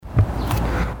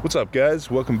What's up,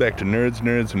 guys? Welcome back to Nerds,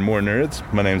 Nerds, and More Nerds.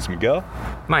 My name's Miguel.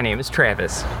 My name is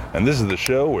Travis. And this is the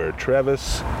show where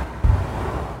Travis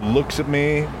looks at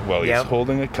me while he's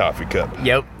holding a coffee cup.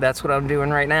 Yep, that's what I'm doing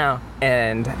right now.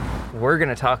 And we're going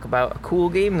to talk about a cool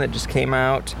game that just came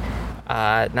out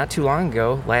not too long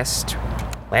ago, last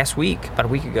week, about a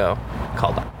week ago,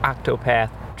 called Octopath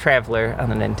Traveler on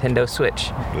the Nintendo Switch.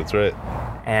 That's right.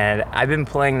 And I've been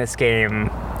playing this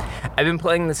game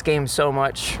so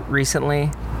much recently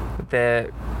that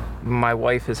my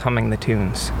wife is humming the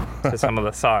tunes to some of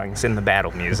the songs in the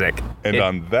battle music. And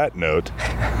on that note,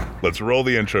 let's roll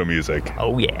the intro music.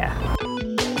 Oh yeah.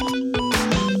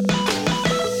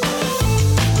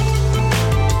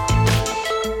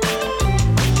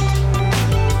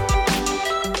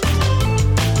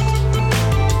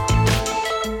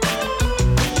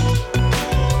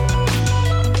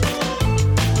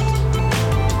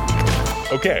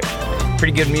 Okay.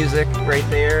 Pretty good music right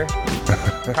there.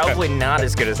 Probably not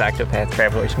as good as Octopath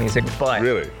Traveler's music, but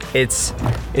really, it's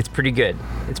pretty good.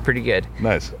 It's pretty good.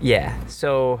 Nice. Yeah.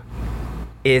 So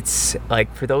it's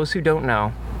like, for those who don't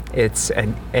know, it's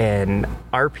an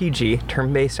RPG,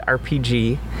 turn-based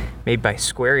RPG made by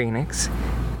Square Enix,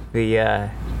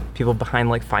 the people behind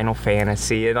like Final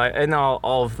Fantasy and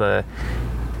all of the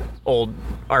old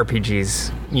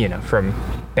RPGs, you know, from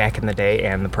back in the day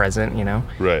and the present, you know.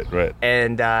 Right.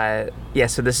 And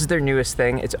so this is their newest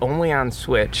thing. It's only on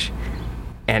Switch,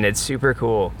 and it's super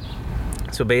cool.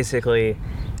 So basically,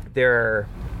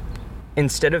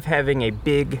 instead of having a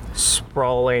big,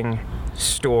 sprawling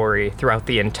story throughout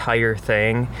the entire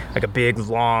thing, like a big,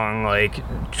 long, like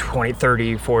 20,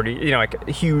 30, 40, you know, like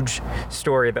a huge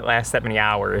story that lasts that many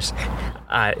hours,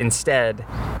 instead,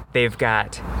 they've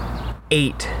got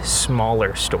 8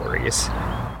 smaller stories.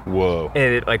 Whoa.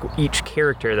 And there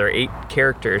are 8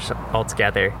 characters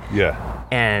altogether. Yeah.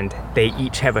 And they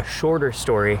each have a shorter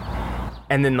story.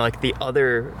 And then like the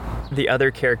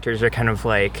other characters are kind of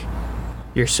like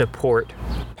your support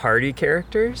party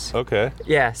characters. Okay.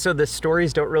 Yeah, so the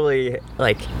stories don't really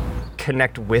like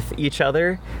connect with each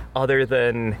other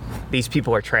than these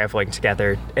people are traveling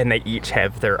together and they each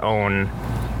have their own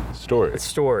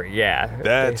story, yeah.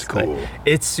 That's cool.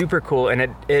 It's super cool,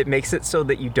 and it makes it so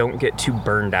that you don't get too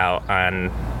burned out on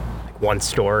one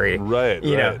story. Right.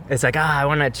 You know, it's like, I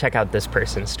want to check out this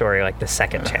person's story, like the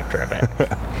second chapter of it.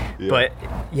 Yeah. But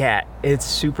yeah, it's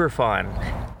super fun.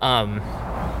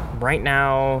 Right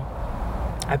now,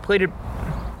 I played it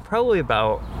probably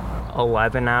about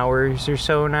 11 hours or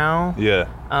so now. Yeah.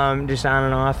 Just on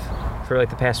and off for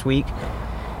like the past week.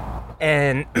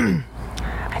 And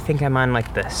I think I'm on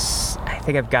like I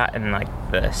think I've gotten like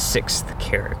the 6th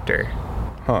character.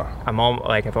 Huh.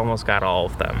 I've almost got all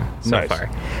of them so far.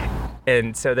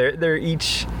 And so they're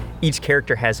each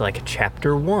character has like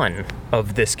chapter 1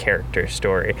 of this character's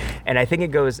story. And I think it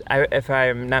goes, if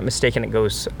I'm not mistaken, it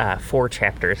goes 4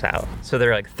 chapters out. So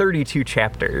they're like 32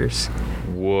 chapters.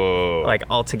 Whoa. Like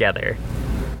all together.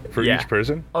 For each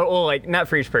person? Oh, well, like not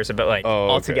for each person, but like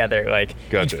all together. Like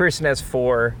Gotcha. Each person has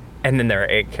 4. And then there are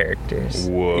 8 characters.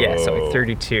 Whoa. Yeah, so like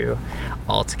 32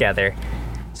 altogether.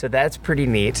 So that's pretty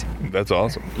neat. That's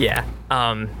awesome. Yeah.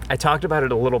 I talked about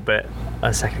it a little bit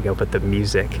a second ago, but the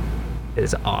music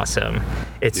is awesome.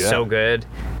 It's so good.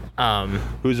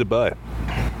 Who's it by?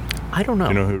 I don't know.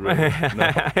 Do you know who wrote it?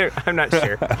 No. I'm not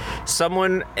sure.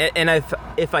 Someone, and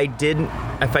if I did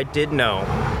know,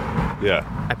 yeah,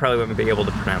 I probably wouldn't be able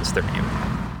to pronounce their name.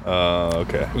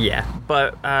 Okay. Yeah,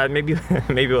 but maybe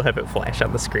we'll have it flash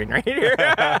on the screen right here.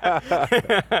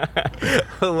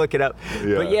 We'll look it up.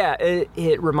 Yeah. But yeah,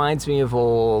 it reminds me of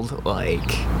old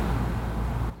like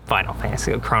Final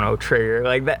Fantasy, Chrono Trigger,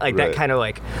 like that, that kind of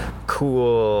like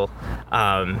cool,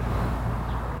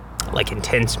 like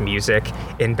intense music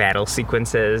in battle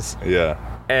sequences. Yeah.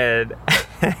 And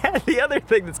the other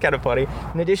thing that's kind of funny,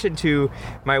 in addition to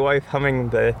my wife humming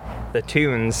the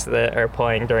tunes that are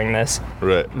playing during this,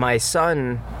 right, my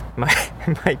son, my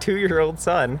 2-year-old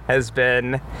son has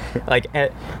been, like,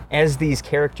 as these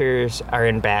characters are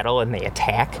in battle and they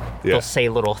attack, they'll say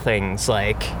little things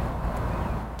like,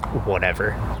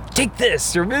 whatever, take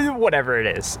this, or whatever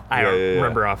it is. I don't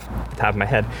remember off the top of my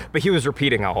head, but he was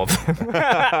repeating all of them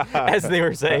as they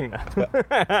were saying them.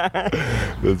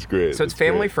 That's great. So it's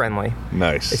family friendly.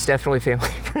 Nice. It's definitely family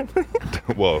friendly.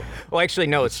 Well, actually,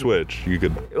 no, it's Switch. You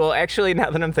could. Well, actually, now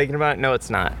that I'm thinking about it, no, it's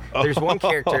not. There's one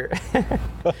character.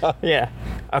 Yeah.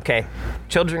 Okay.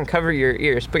 Children, cover your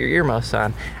ears. Put your earmuffs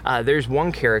on. There's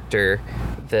one character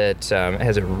that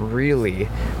has a really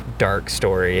dark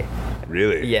story.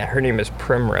 Really? Yeah, her name is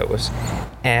Primrose,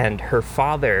 and her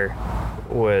father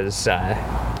was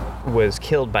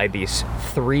killed by these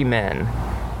 3 men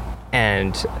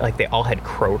and like they all had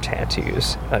crow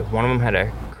tattoos. Like one of them had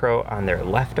a crow on their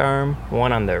left arm,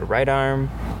 one on their right arm,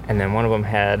 and then one of them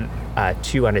had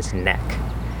 2 on his neck.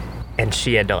 And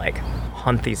she had to like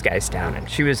hunt these guys down, and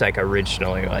she was like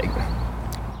originally like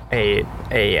a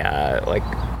like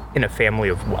in a family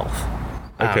of wealth.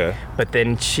 Okay. But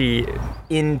then she,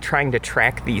 in trying to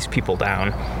track these people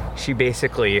down, she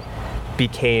basically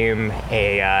became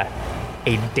a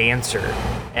dancer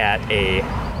at a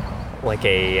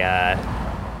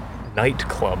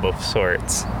nightclub of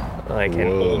sorts. Like an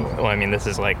old, well, I mean, this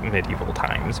is like medieval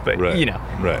times, but you know,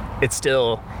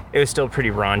 it was still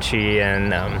pretty raunchy, and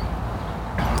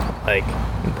like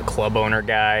the club owner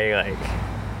guy, like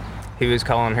he was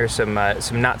calling her some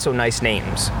not so nice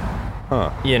names.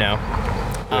 You know.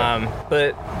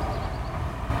 But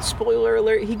spoiler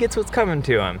alert, he gets what's coming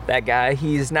to him. That guy,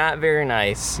 he's not very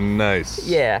nice. Nice.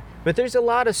 Yeah, but there's a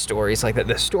lot of stories like that.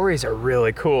 The stories are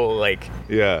really cool. Like,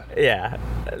 yeah.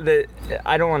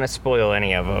 I don't want to spoil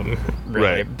any of them,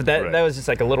 really. But that was just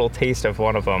like a little taste of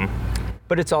one of them.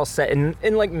 But it's all set in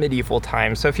like medieval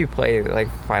times. So if you play like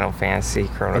Final Fantasy,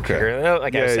 Chrono Trigger,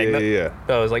 like I was saying,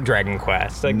 those like Dragon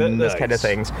Quest, like those kind of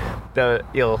things,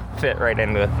 you'll fit right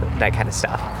in with that kind of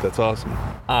stuff. That's awesome.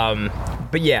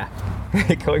 But yeah,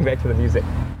 going back to the music,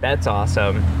 that's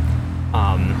awesome.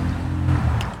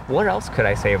 What else could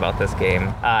I say about this game?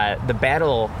 The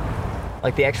battle,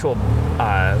 like the actual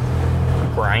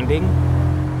grinding.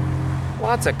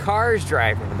 Lots of cars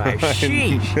driving by.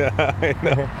 Sheesh. I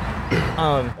know.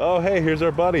 Oh, hey, here's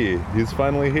our buddy. He's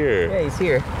finally here. Yeah, he's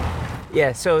here.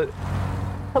 Yeah, so,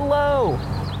 hello.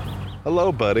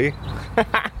 Hello, buddy.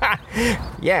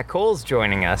 Yeah, Cole's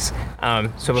joining us.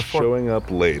 So before showing up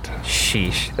late.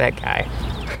 Sheesh, that guy.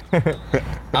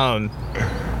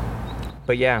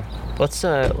 But yeah,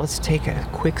 let's take a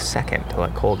quick second to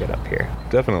let Cole get up here.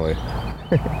 Definitely.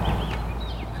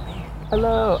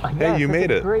 Hello. Hey, you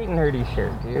made it. Great nerdy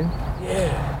shirt, dude.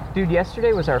 Yeah. Dude,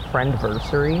 yesterday was our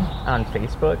friendversary on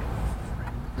Facebook.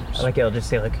 Like it'll just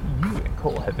say like, you and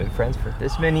Cole have been friends for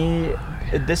this many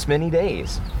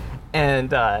days,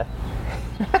 and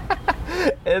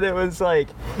and it was like,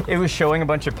 it was showing a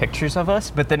bunch of pictures of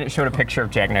us, but then it showed a picture of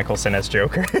Jack Nicholson as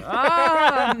Joker.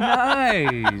 Ah,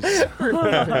 nice.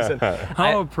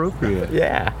 How appropriate.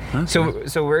 Yeah. Okay.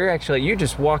 So we're actually, you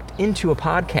just walked into a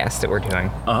podcast that we're doing.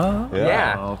 Oh.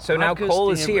 Yeah. So now Cole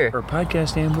is here. Or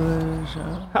podcast ambush.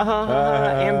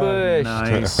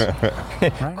 Ambushed.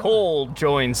 Nice. Cole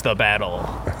joins the battle.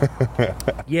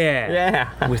 Yeah.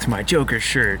 Yeah. With my Joker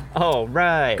shirt. Oh,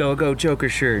 right. Go Joker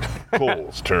shirt.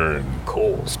 Cole's turn.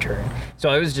 Cole's turn. So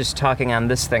I was just talking on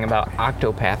this thing about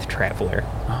Octopath Traveler.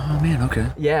 Oh man, okay.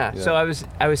 Yeah. So I was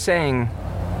saying,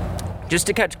 just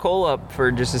to catch Cole up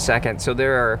for just a second. So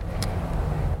there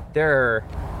are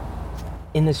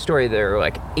in this story there are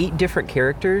like 8 different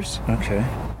characters. Okay.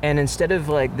 And instead of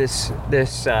like this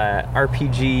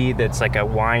RPG that's like a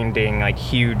winding, like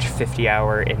huge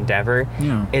 50-hour endeavor,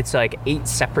 it's like 8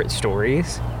 separate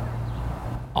stories,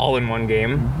 all in one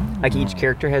game. Mm-hmm. Like each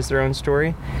character has their own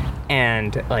story,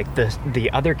 and like the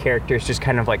other characters just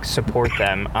kind of like support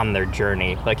them on their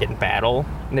journey, like in battle.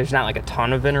 And there's not like a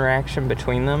ton of interaction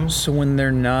between them. So when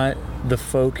they're not the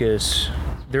focus,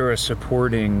 they're a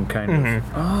supporting kind of.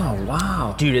 Oh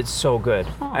wow, dude, it's so good.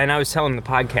 And I was telling the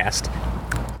podcast.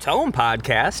 Tell him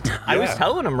podcast. I was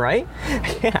telling him, right?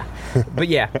 Yeah. But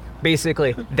yeah,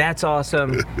 basically, that's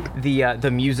awesome.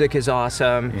 The music is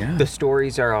awesome. Yeah. The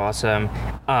stories are awesome.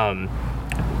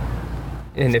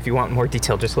 And if you want more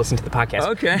detail, just listen to the podcast.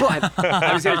 Okay. But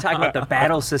I was going to talk about the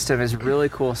battle system is really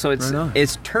cool. So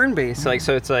it's turn-based. Like,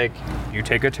 so it's like you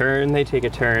take a turn, they take a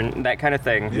turn, that kind of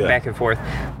thing, back and forth.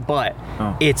 But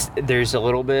there's a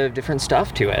little bit of different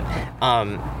stuff to it.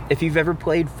 If you've ever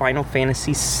played Final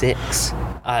Fantasy VI,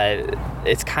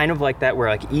 it's kind of like that, where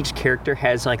like each character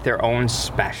has like their own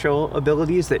special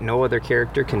abilities that no other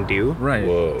character can do. Right.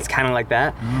 Whoa. It's kind of like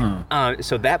that.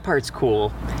 So that part's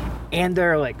cool. And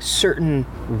there are like certain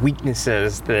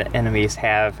weaknesses that enemies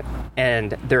have,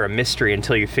 and they're a mystery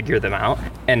until you figure them out.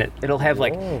 And it'll have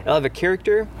like, it'll have a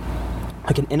character,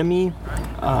 like an enemy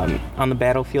on the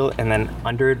battlefield, and then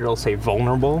under it it'll say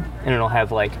vulnerable, and it'll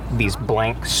have like these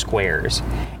blank squares.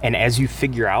 And as you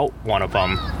figure out one of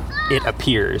them, it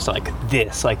appears like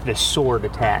this sword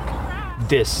attack.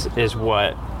 This is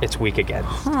what it's weak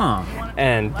against.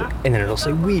 And then it'll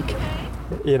say weak,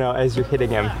 you know, as you're hitting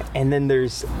him. And then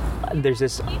there's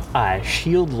this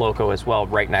shield logo as well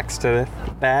right next to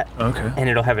that. Okay. And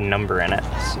it'll have a number in it.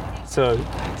 So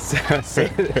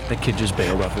the kid just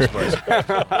bailed off his place.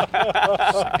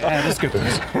 Yeah, let's go.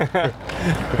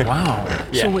 Wow.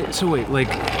 Yeah. So wait, like,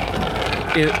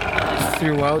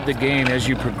 throughout the game as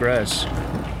you progress,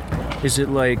 is it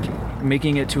like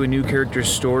making it to a new character's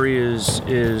story is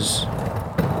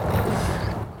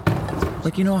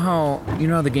like, you know how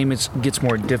the game gets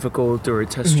more difficult, or it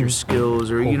tests your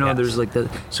skills, or yes. there's like that.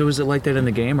 So is it like that in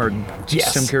the game? Are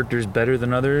Yes. some characters better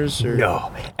than others? Or?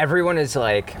 No, everyone is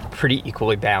like pretty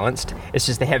equally balanced. It's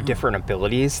just they have different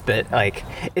abilities that, like,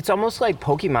 it's almost like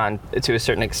Pokemon to a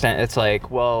certain extent. It's like,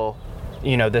 well,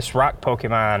 this rock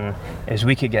Pokemon is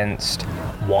weak against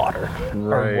water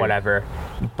or whatever,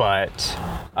 but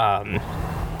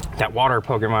that water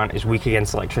Pokemon is weak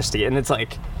against electricity, and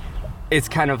it's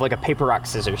kind of like a paper, rock,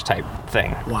 scissors type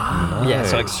thing. Wow. Yeah,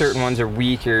 so like certain ones are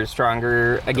weaker,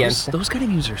 stronger against. Those kind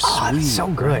of games are sweet. Oh, it's so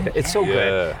good. It's so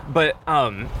good. But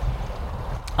I'll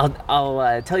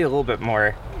tell you a little bit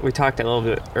more. We talked a little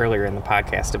bit earlier in the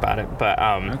podcast about it, but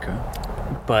Okay.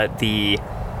 but the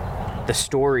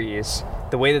stories,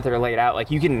 the way that they're laid out, like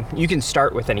you can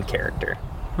start with any character.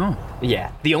 Oh.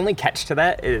 Yeah. The only catch to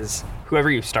that is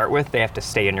whoever you start with, they have to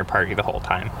stay in your party the whole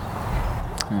time.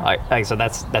 So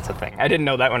that's a thing. I didn't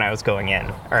know that when I was going in,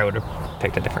 or I would have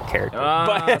picked a different character.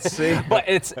 See. But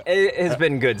it has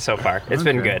been good so far. It's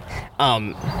been good.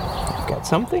 I've got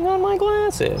something on my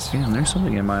glasses. Yeah, there's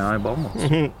something in my eyeballs.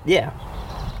 Yeah,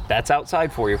 that's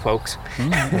outside for you, folks.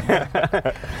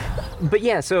 But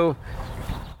yeah, so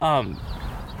so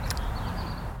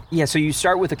you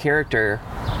start with a character,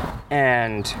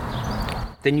 and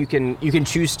then you can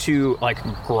choose to like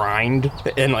grind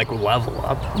and like level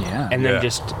up, and then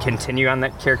just continue on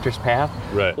that character's path.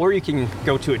 Right. Or you can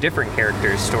go to a different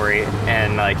character's story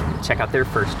and like check out their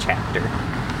first chapter.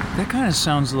 That kind of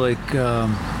sounds like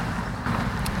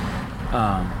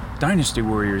Dynasty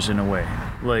Warriors in a way.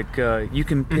 Like you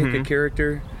can pick a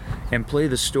character and play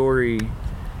the story,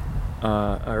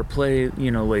 or play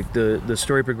like the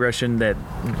story progression that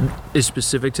is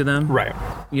specific to them. Right.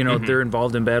 They're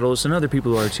involved in battles, and other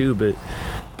people are too,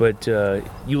 but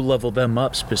you level them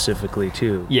up specifically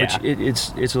too. Yeah. Which it's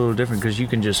a little different because you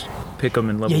can just pick them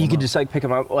and level them up. Yeah, you can just like pick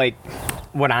them up. Like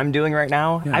what I'm doing right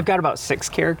now, I've got about 6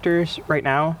 characters right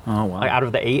now. Oh, wow. Like out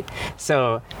of the 8.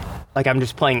 So like I'm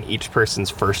just playing each person's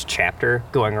first chapter,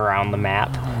 going around the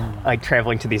map, like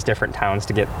traveling to these different towns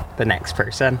to get the next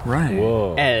person. Right.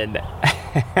 Whoa. And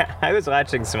I was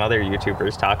watching some other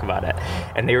YouTubers talk about it,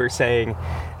 and they were saying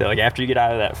that like after you get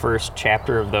out of that first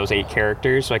chapter of those 8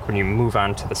 characters, like when you move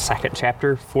on to the second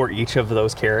chapter for each of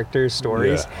those characters'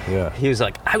 stories, he was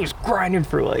like, I was grinding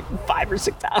for like 5 or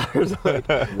 6 hours like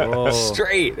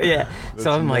straight. Yeah.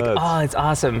 So I'm like, oh, it's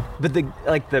awesome. But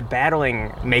the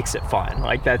battling makes it fun.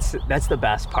 Like that's the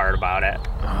best part about it.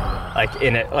 Like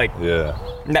in it, like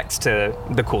next to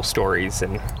the cool stories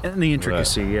and the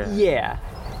intricacy. Yeah.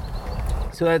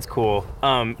 So that's cool.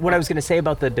 What I was gonna say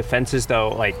about the defenses though,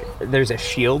 like there's a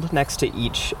shield next to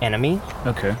each enemy.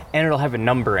 Okay. And it'll have a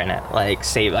number in it, like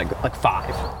say like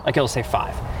 5. Like it'll say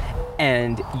 5.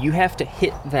 And you have to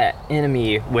hit that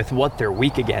enemy with what they're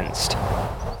weak against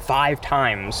 5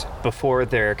 times before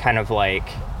they're kind of like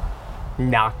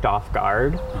knocked off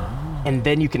guard. And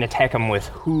then you can attack them with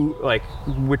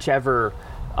whichever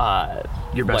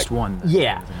your best one.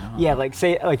 Yeah, like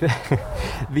say like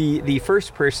the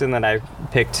first person that I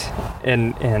picked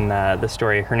in the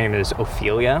story, her name is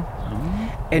Ophelia,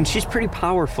 and she's pretty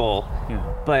powerful. Yeah.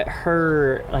 But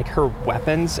her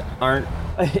weapons aren't.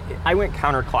 I went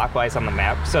counterclockwise on the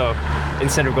map, so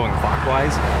instead of going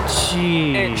clockwise,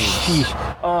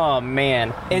 oh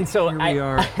man! And so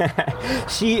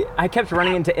I kept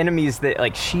running into enemies that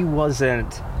like she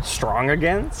wasn't strong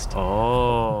against.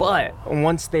 Oh. But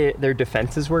once their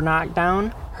defenses were knocked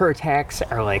down, her attacks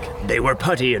are like they were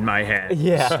putty in my hand.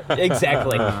 Yeah,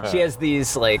 exactly. She has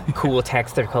these like cool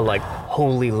attacks that are called like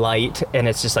Holy Light, and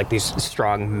it's just like these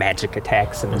strong magic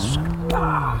attacks, and it's just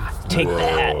take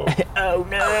that. Oh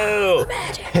no,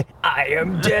 I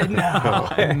am dead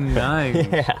now. Nice.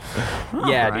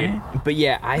 Yeah, right. dude. But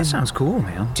yeah, That sounds cool,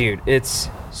 man. Dude, it's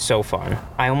so fun.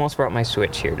 I almost brought my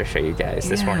Switch here to show you guys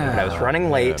this morning, but I was running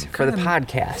late for the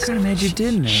podcast. Kind of mad you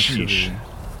didn't actually.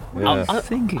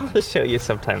 I'll show you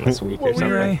sometime this week or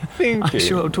something. I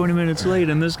show up 20 minutes late,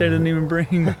 and this guy didn't even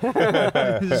bring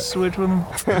his Switch with him.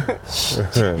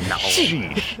 No.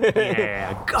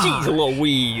 Yeah. God. Jeez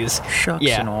Louise. Shucks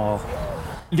and all.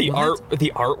 The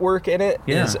artwork in it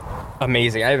is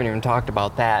amazing. I haven't even talked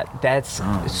about that. That's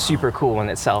super cool in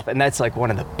itself, and that's like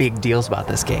one of the big deals about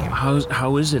this game.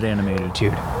 How is it animated,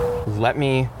 dude?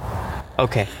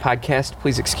 Okay, podcast,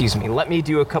 please excuse me. Let me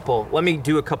do a couple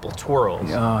twirls.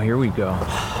 Oh, here we go.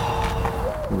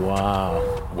 Wow.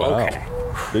 Okay.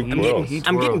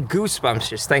 I'm getting goosebumps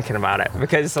just thinking about it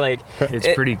because like it's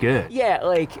pretty good. Yeah,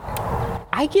 like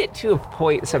I get to a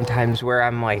point sometimes where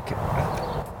I'm like,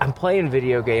 I'm playing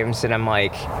video games and I'm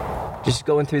like, just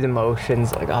going through the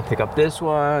motions, like I'll pick up this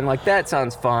one, like that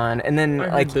sounds fun, and then I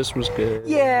like heard this was good.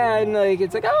 yeah, and like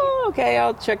it's like, oh, okay,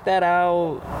 I'll check that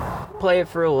out, play it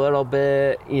for a little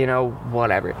bit, you know,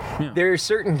 whatever. Yeah. There are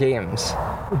certain games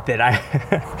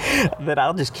that that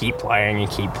I'll just keep playing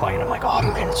and keep playing. I'm like, oh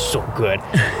man, it's so good.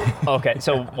 Okay,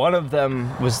 so one of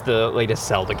them was the latest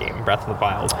Zelda game, Breath of the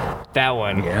Wild. That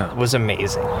one was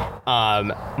amazing.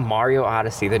 Mario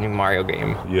Odyssey, the new Mario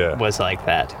game, was like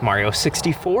that. Mario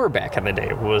 64 back in the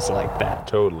day was like that.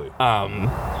 Totally.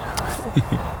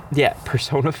 Yeah,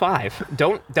 Persona 5.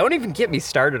 Don't even get me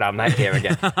started on that game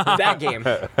again. That game.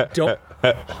 Don't.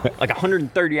 Like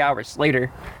 130 hours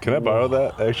later. Can I borrow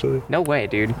that, actually? No way,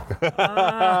 dude.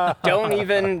 Don't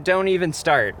even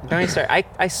start. Don't even start.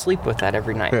 I sleep with that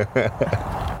every night.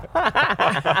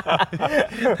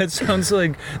 That sounds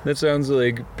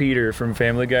like Peter from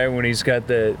Family Guy when he's got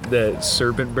the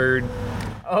serpent bird.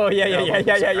 Oh yeah. I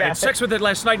had sex with it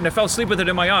last night and I fell asleep with it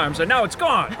in my arms and now it's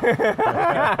gone.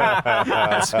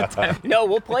 No,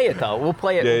 we'll play it though. We'll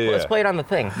play it. Let's play it on the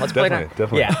thing. Let's play it on.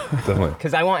 Definitely. Yeah. Definitely.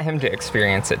 Because I want him to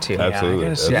experience it too. Absolutely. I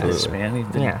gotta see this, Absolutely. man. He's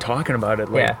been talking about it.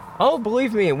 Like, Yeah. Oh,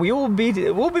 believe me, we'll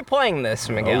be playing this,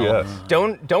 Miguel. Oh, yes.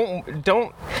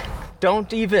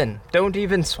 Don't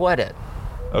even sweat it.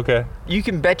 Okay. You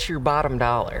can bet your bottom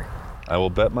dollar. I will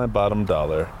bet my bottom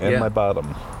dollar and my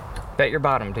bottom. Bet your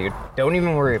bottom, dude. Don't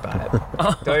even worry about it.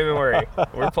 Don't even worry.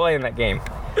 We're playing that game.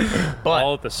 But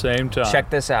all at the same time. check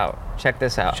this out.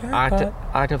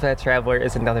 Octopath Traveler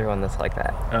is another one that's like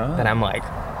that. Oh. That I'm like,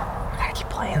 I gotta keep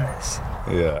playing this.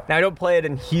 Yeah. Now I don't play it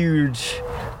in huge,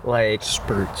 like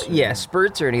spurts. Yeah,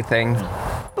 spurts or anything,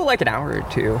 but like an hour or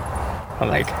two. I'm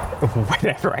like,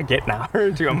 whenever I get an hour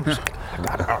or two, I'm just,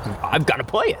 I've got to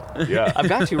play it. Yeah. I've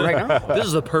got to right now. This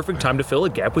is the perfect time to fill a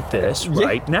gap with this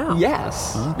right now.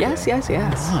 Yes. Okay. Yes.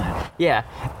 God. Yeah.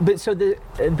 But so the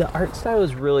art style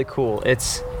is really cool.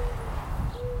 It's,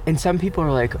 and some people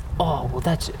are like, oh, well,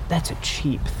 that's a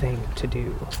cheap thing to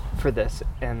do for this.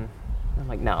 And I'm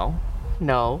like, no,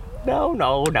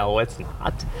 it's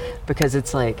not. Because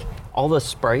it's like all the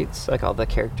sprites, like all the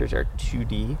characters are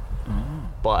 2D,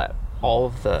 but all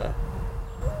of the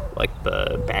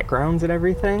backgrounds and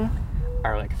everything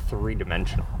are like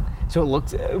 3-dimensional. So it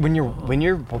looks, when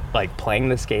you're like playing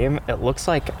this game, it looks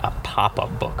like a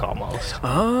pop-up book almost.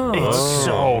 Oh. It's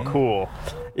so cool.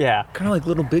 Yeah. Kind of like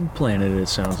Little Big Planet, it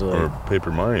sounds like. Or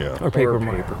Paper Mario. Or Paper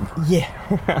Mario. Yeah.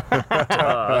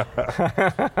 Wow.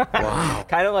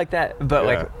 Kind of like that, but Yeah.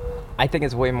 like, I think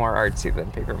it's way more artsy than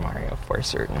Paper Mario for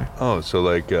certain. Oh, so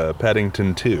like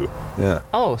Paddington 2. Yeah.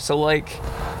 Oh, so like,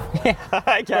 yeah,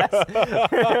 I guess.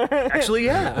 Actually,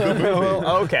 yeah.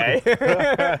 Well, okay.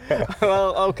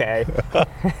 Well, okay.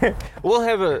 We'll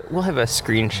have a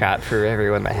screenshot for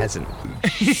everyone that hasn't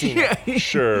seen it.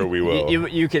 Sure, we will.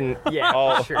 You can,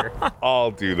 yeah, sure.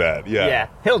 I'll do that. Yeah. Yeah,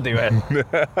 he'll do it.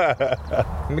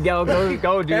 Miguel,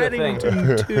 go do the thing.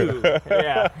 Paddington 2.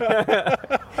 Yeah.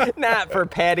 Not for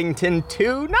Paddington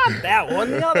 2, not that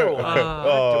one, the other one.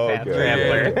 Octopath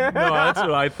Traveler. No, that's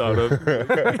what I thought of.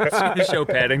 It's gonna show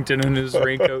Paddington in his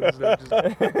raincoat and stuff.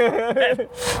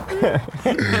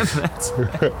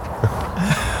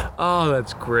 Oh,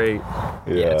 that's great.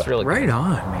 Yeah, it's really Right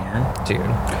on, man. good.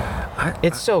 Dude.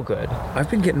 It's so good. I've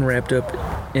been getting wrapped up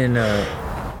in a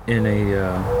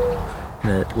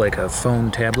like a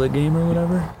phone tablet game or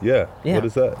whatever. Yeah. Yeah. What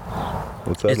is that?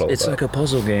 What's that all It's about? like a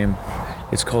puzzle game.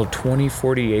 It's called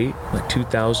 2048, like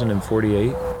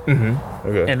 2048.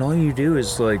 Okay. And all you do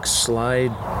is like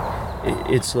slide.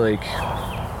 It's like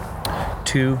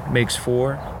 2 makes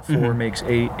 4, 4 makes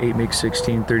 8, 8 makes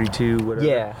 16, 32, whatever.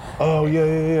 Yeah. Oh,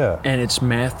 yeah. And it's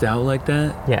mathed out like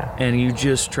that. Yeah. And you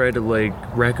just try to like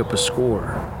rack up a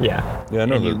score. Yeah. Yeah, I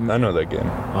know And I know that game.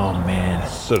 Oh man,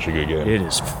 Such a good game. it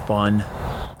is fun.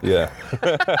 Yeah.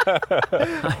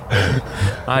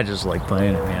 I just like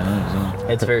playing it,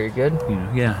 man. It's very good.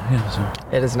 Yeah. So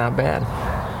It is not bad.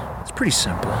 it's pretty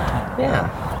simple.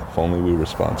 Yeah. If only we were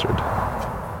sponsored.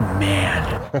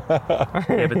 Man.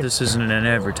 Yeah, but this isn't an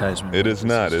advertisement. It is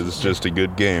not. It's just a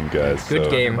good game, guys. Good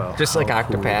so. game. about Just like how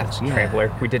cool it Octopath is. Yeah.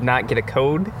 Traveler. We did not get a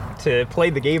code to play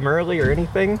the game early or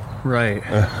anything. Right.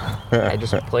 I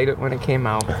just played it when it came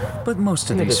out. But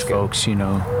most of It these is good. folks, they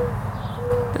know.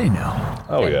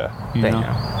 Oh, yeah. You They know?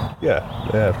 know. Yeah,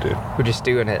 they have to. We're just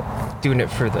doing it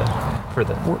for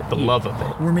the love of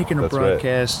it. We're making a That's right.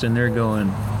 broadcast and they're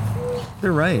going,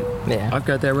 they're right. Yeah. I've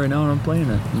got that right now and I'm playing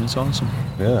it. And it's awesome.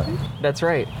 Yeah. That's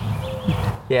right.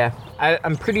 Yeah,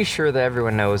 I'm pretty sure that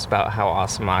everyone knows about how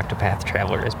awesome Octopath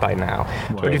Traveler is by now.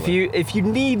 But if you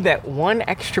need that one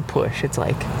extra push, it's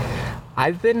like,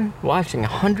 I've been watching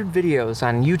 100 videos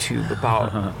on YouTube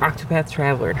about Octopath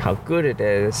Traveler and how good it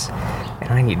is, and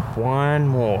I need one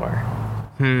more.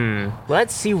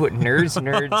 Let's see what nerds and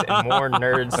more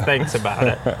nerds thinks about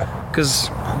it. Because,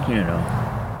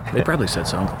 they probably said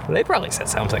something. They probably said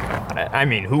something about it. I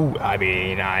mean,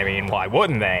 why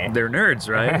wouldn't they? They're nerds,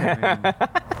 right?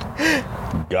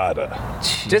 Gotta.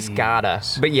 Just gotta.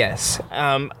 But yes,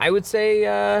 I would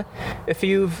say if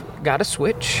you've got a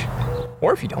Switch,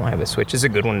 or if you don't have a Switch, is a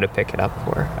good one to pick it up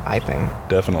for, I think.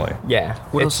 Definitely. Yeah.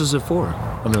 What else is it for,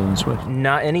 other than Switch?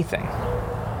 Not anything.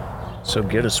 So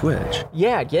get a Switch.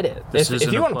 Yeah, get it.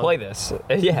 If you want to play this,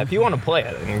 if you want to play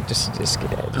it, then just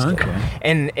get it. Just get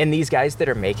it. And these guys that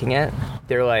are making it,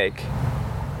 they're like,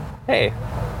 hey,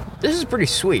 this is pretty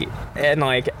sweet, and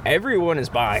like everyone is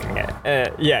buying it.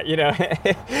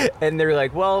 And they're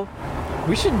like, well,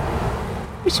 we should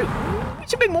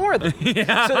make more of them.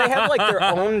 Yeah. So they have like their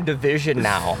own division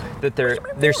now that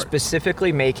they're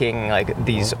specifically making like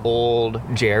these old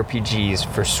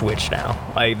JRPGs for Switch now.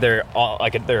 Like there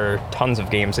are tons of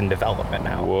games in development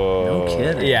now. Whoa. No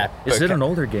kidding. Yeah. Is it an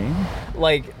older game?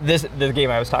 Like the game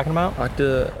I was talking about?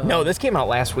 No, this came out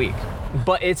last week.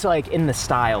 But it's like in the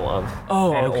style of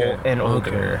an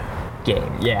older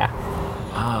game. Yeah.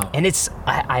 Wow. And it's,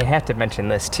 I have to mention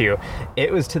this too.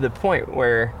 It was to the point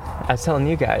where I was telling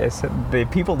you guys, the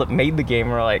people that made the game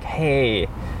were like, hey,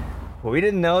 we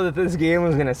didn't know that this game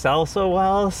was going to sell so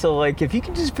well. So like, if you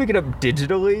could just pick it up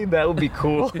digitally, that would be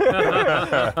cool. But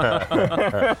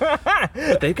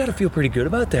they've got to feel pretty good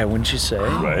about that, wouldn't you say?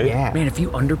 Right. Yeah. Man, if you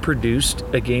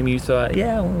underproduced a game you thought,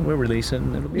 we're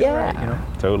releasing, it'll be all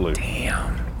right, Totally.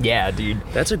 Damn. Yeah, dude.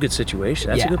 That's a good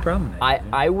situation. That's a good problem.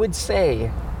 I would say,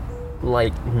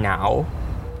 like now,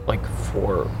 like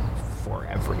for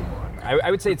everyone,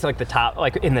 I would say it's like the top,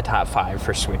 like in the top 5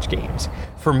 for Switch games.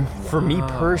 For me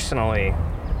personally,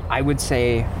 I would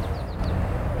say,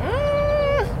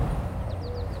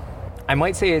 I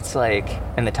might say it's like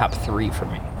in the top 3 for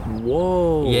me.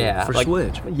 Whoa. Yeah, For like,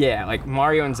 Switch. Yeah, like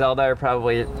Mario and Zelda are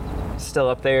probably still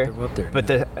up there. They're up there.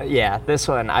 But this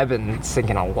one I've been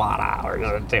sinking a lot of hours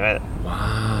into it.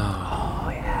 Wow. Oh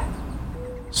yeah.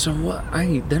 So what?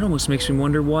 That almost makes me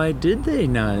wonder, why did they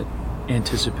not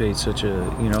anticipate such a,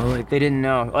 like They didn't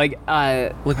know. Like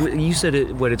you said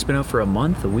it's been out for a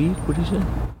month, a week? What did you say?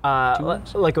 2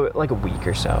 months? like a week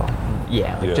or so.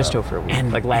 Yeah, Yeah. just over a week.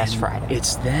 Like last Friday.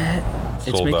 It's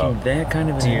Sold making out. that kind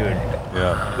of Dude.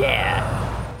 Yeah.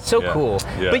 Yeah. So Yeah. cool.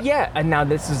 Yeah. But yeah, and now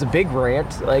this is a big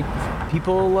rant. Like,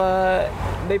 people,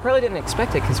 they probably didn't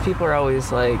expect it because people are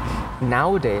always like,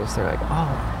 nowadays, they're like,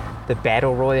 oh, the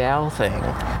Battle Royale thing.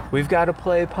 We've got to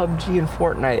play PUBG and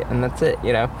Fortnite, and that's it,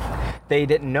 They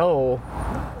didn't know,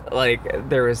 like,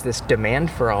 there was this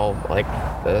demand for all, like,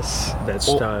 this... That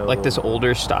style. Like, this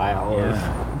older style of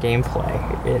gameplay,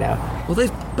 Well,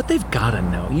 they've got to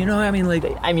know.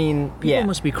 People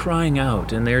must be crying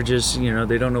out, and they're just,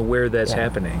 they don't know where that's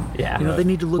happening. Yeah. They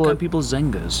need to look on people's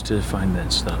Zengas to find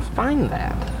that stuff.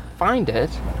 Find it,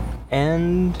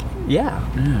 and yeah.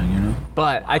 Yeah,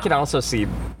 But I can also see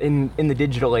in the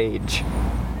digital age,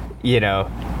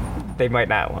 they might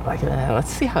not want, like, let's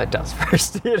see how it does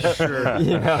first. Sure.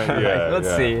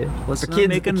 Let's see. Let's not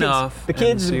make enough. The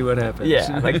kids and see what happens.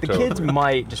 Yeah, like the kids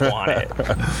might just want it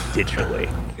digitally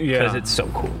because it's so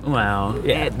cool. Wow.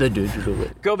 Yeah. The digital.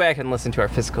 Go back and listen to our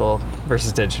physical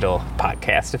versus digital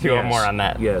podcast if you want more on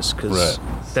that. Yes, because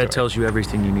that tells you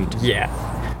everything you need to know. Yeah.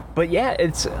 But yeah,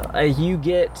 it's you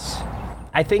get.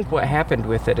 I think what happened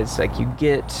with it is like you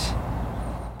get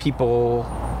people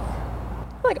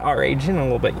like our age and a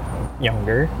little bit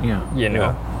younger. Yeah.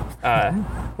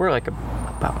 We're like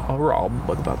we're all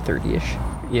like about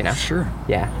 30-ish. Sure.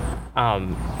 Yeah.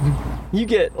 You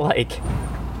get like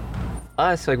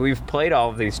us, like we've played all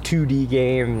of these 2D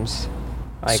games.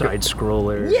 Like, side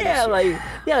scrollers. Yeah, like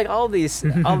all these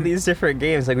different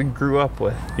games like we grew up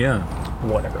with. Yeah.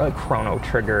 Whatever, like Chrono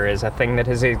Trigger is a thing that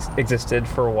has existed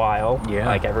for a while. Yeah.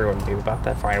 Like everyone knew about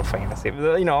that. Final Fantasy,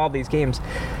 all these games.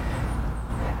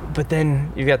 But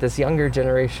then you've got this younger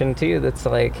generation too that's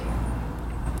like,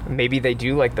 maybe they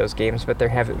do like those games, but they're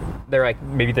like,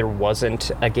 maybe there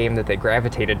wasn't a game that they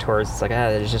gravitated towards. It's like,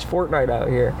 there's just Fortnite out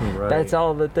here. Right. That's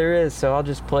all that there is, so I'll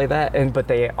just play that. But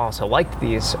they also liked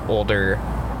these older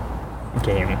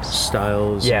games.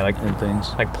 Styles and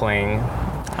things. Like playing,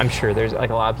 I'm sure there's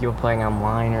like a lot of people playing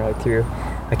online or like through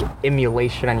like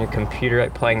emulation on your computer,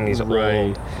 like playing these old...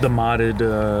 The modded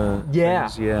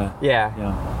things.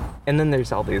 Yeah. And then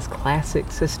there's all these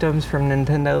classic systems from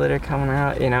Nintendo that are coming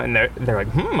out, and they're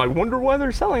like, I wonder why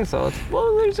they're selling so.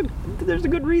 Well, there's a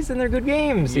good reason they're good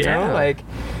games, Like,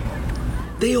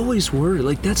 They always were.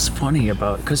 Like, that's funny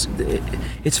about, because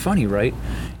it's funny, right?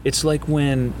 It's like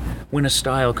when a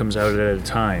style comes out at a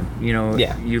time, you know,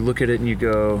 Yeah. you look at it and you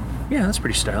go, yeah, that's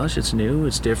pretty stylish. It's new.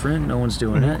 It's different. No one's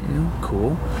doing it. You know,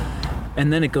 cool.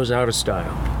 And then it goes out of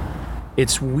style.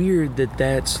 It's weird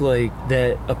that's like,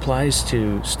 that applies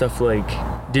to stuff like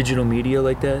digital media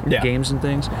like that, Yeah. games and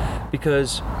things,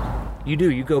 because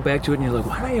you go back to it and you're like,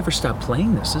 why did I ever stop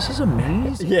playing this? This is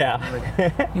amazing. Yeah.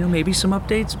 Like, you know, maybe some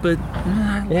updates, but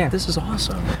Yeah. this is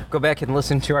awesome. Go back and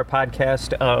listen to our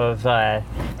podcast of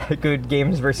good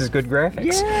games versus good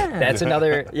graphics. Yeah. That's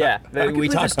another, I could we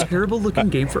play talked this terrible looking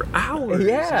game for hours.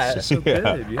 Yeah. It's just so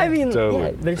good. Yeah. I mean,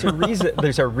 Totally. yeah,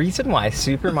 there's a reason why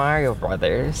Super Mario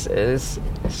Brothers is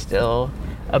still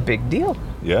a big deal.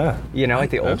 Yeah. You know, like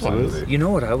the old ones. Absolutely. You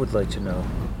know what I would like to know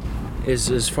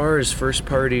is, as far as first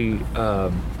party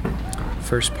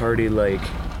like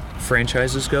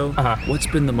franchises go, Uh-huh. what's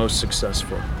been the most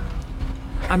successful?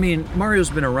 I mean, Mario's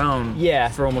been around Yeah.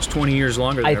 for almost 20 years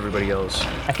longer than I- everybody else.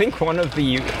 I think one of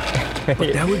the. But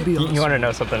that would be awesome. You want to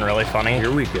know something really funny?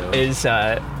 Here we go. Is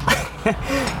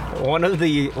one of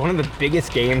the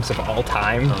biggest games of all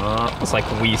time was like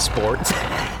Wii Sports.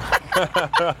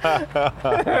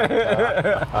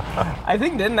 I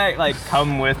think didn't that like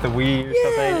come with the Wii or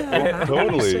something?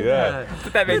 Totally, yeah.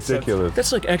 But that makes sense. Ridiculous.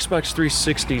 That's like Xbox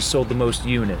 360 sold the most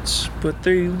units, but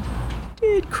they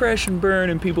did crash and burn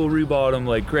and people rebought them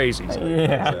like crazy.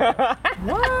 Yeah.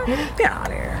 What? Get out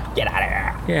of here. Get out of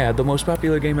here. Yeah, the most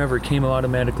popular game ever came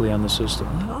automatically on the system.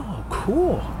 Oh,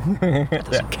 cool. That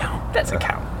doesn't count. Doesn't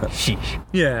count. Sheesh.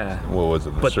 Yeah. What was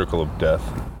it? The But- Circle of Death.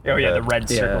 Oh yeah, the red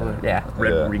circle. Yeah.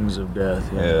 Red Yeah. Rings of Death.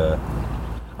 Yeah.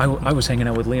 I was hanging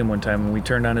out with Liam one time and we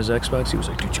turned on his Xbox. He was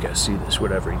like, dude, you gotta see this,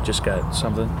 whatever. He just got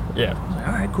something. Yeah. I was like,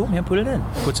 all right, cool, man, put it in.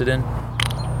 Puts it in.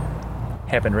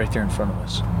 Happened right there in front of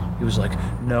us. He was like,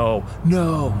 no.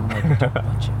 I'm like, don't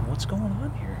touch him. What's going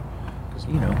on here? Because,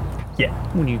 you know, Yeah.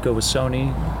 when you go with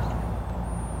Sony,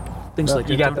 things like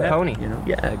you that got don't the happen, pony. You know?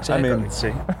 Yeah, exactly. mean,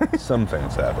 see? Some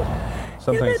things happen.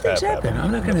 Some Yeah, things bad things have happen. happened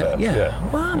I'm not in the gonna. past,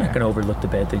 Yeah. Well, I'm not gonna overlook the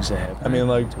bad things that happen. I mean,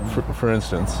 like, for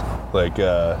instance, like,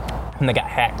 And they got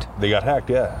hacked. they got hacked,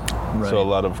 yeah. Right. So a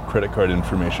lot of credit card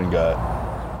information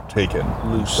got taken.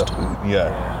 Loosed. Stuff-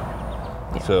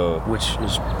 yeah. So, which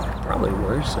is probably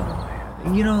worse in a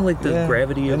way. You know, like the yeah,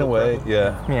 gravity of in the a way, problem.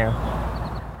 yeah.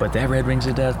 Yeah. But that Red Rings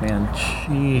of Death, man,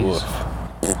 jeez, Oof.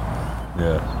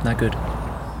 Yeah. not good.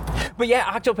 But yeah,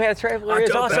 Octopath Traveler is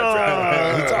Octopath awesome.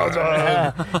 Traveler. It's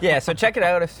awesome. Yeah, so check it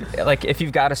out if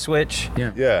you've got a Switch.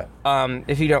 Yeah. Yeah.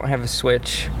 If you don't have a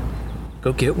Switch,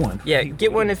 Go get one. yeah,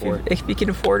 get one if you can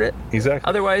afford it. Exactly.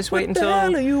 Otherwise, wait What the hell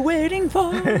until are you waiting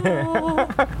for?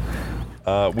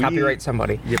 We, copyright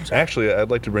somebody. Actually, I'd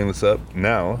like to bring this up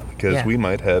now because Yeah. we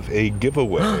might have a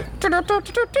giveaway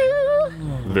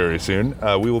very soon.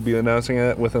 We will be announcing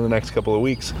it within the next couple of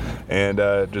weeks, and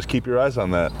just keep your eyes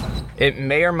on that. It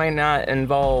may or may not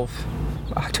involve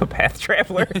Octopath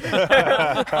Traveler.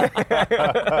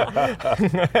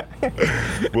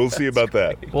 We'll see about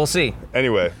that. We'll see.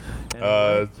 Anyway,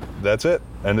 that's it.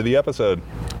 End of the episode.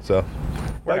 So,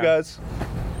 bye, done. guys.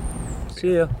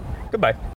 See ya. Goodbye.